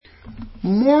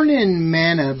Morning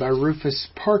Manna by Rufus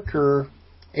Parker,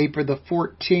 April the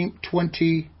 14th,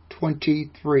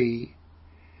 2023.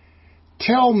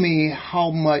 Tell me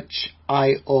how much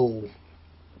I owe.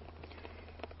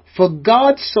 For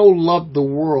God so loved the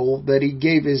world that he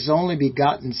gave his only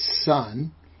begotten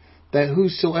Son, that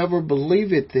whosoever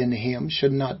believeth in him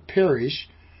should not perish,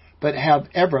 but have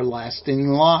everlasting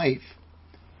life.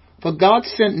 For God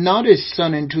sent not his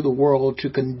Son into the world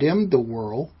to condemn the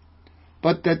world,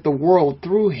 but that the world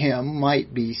through him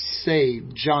might be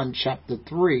saved. John chapter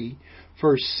 3,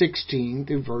 verse 16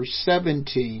 through verse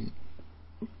 17.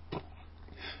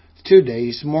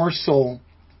 Today's morsel.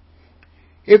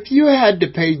 If you had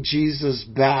to pay Jesus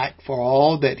back for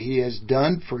all that he has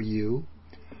done for you,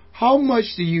 how much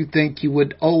do you think you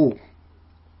would owe?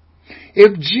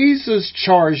 If Jesus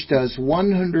charged us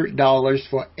 $100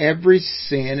 for every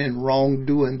sin and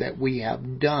wrongdoing that we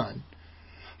have done,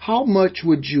 how much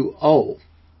would you owe?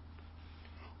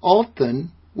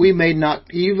 Often, we may not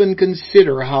even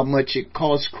consider how much it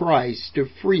cost Christ to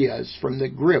free us from the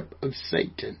grip of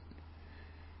Satan.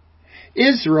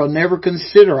 Israel never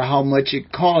considered how much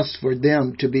it cost for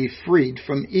them to be freed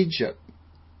from Egypt.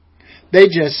 They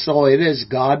just saw it as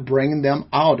God bringing them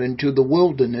out into the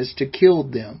wilderness to kill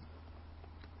them.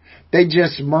 They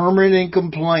just murmured and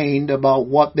complained about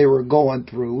what they were going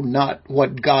through, not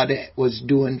what God was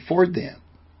doing for them.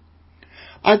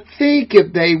 I think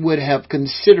if they would have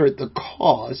considered the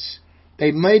cost,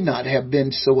 they may not have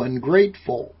been so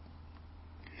ungrateful.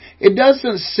 It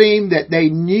doesn't seem that they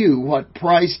knew what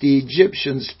price the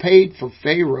Egyptians paid for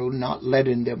Pharaoh not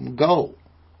letting them go.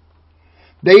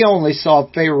 They only saw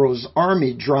Pharaoh's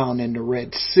army drown in the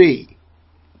Red Sea.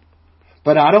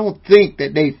 But I don't think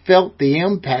that they felt the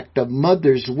impact of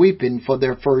mothers weeping for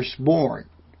their firstborn.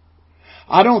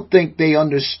 I don't think they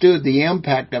understood the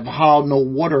impact of how no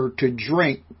water to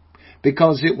drink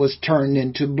because it was turned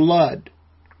into blood,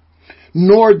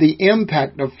 nor the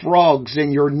impact of frogs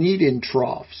in your kneading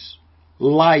troughs,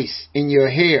 lice in your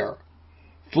hair,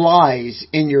 flies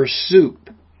in your soup,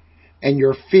 and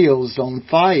your fields on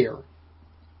fire.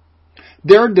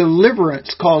 Their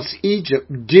deliverance cost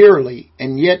Egypt dearly,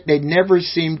 and yet they never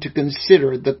seemed to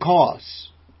consider the cost.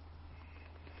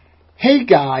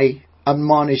 Haggai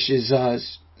admonishes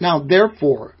us, Now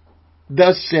therefore,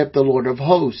 thus saith the Lord of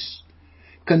hosts,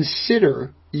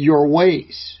 consider your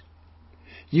ways.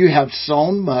 You have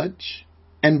sown much,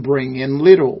 and bring in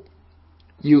little.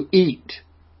 You eat,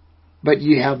 but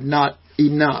ye have not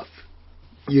enough.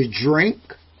 You drink,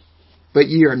 but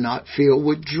ye are not filled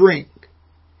with drink.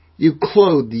 You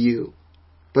clothe you,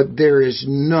 but there is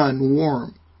none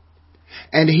warm.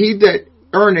 And he that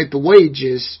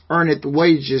earneth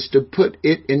wages to put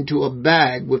it into a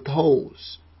bag with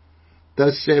holes.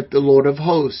 Thus saith the Lord of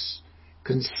hosts,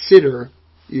 consider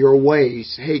your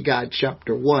ways. Haggai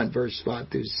chapter 1, verse 5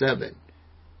 through 7.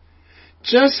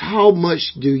 Just how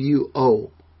much do you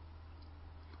owe?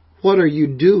 What are you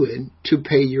doing to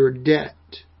pay your debt?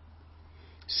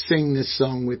 Sing this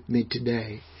song with me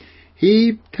today.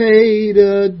 He paid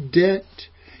a debt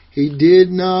he did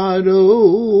not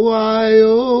owe. I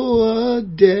owe a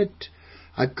debt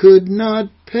I could not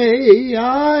pay.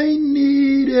 I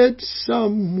needed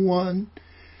someone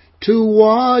to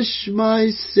wash my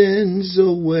sins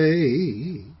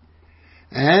away.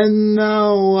 And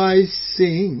now I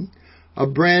sing a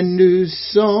brand new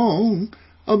song,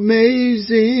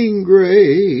 Amazing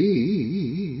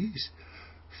Grace.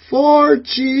 For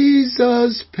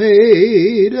Jesus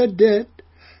paid a debt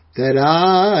that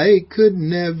I could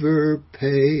never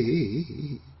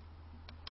pay.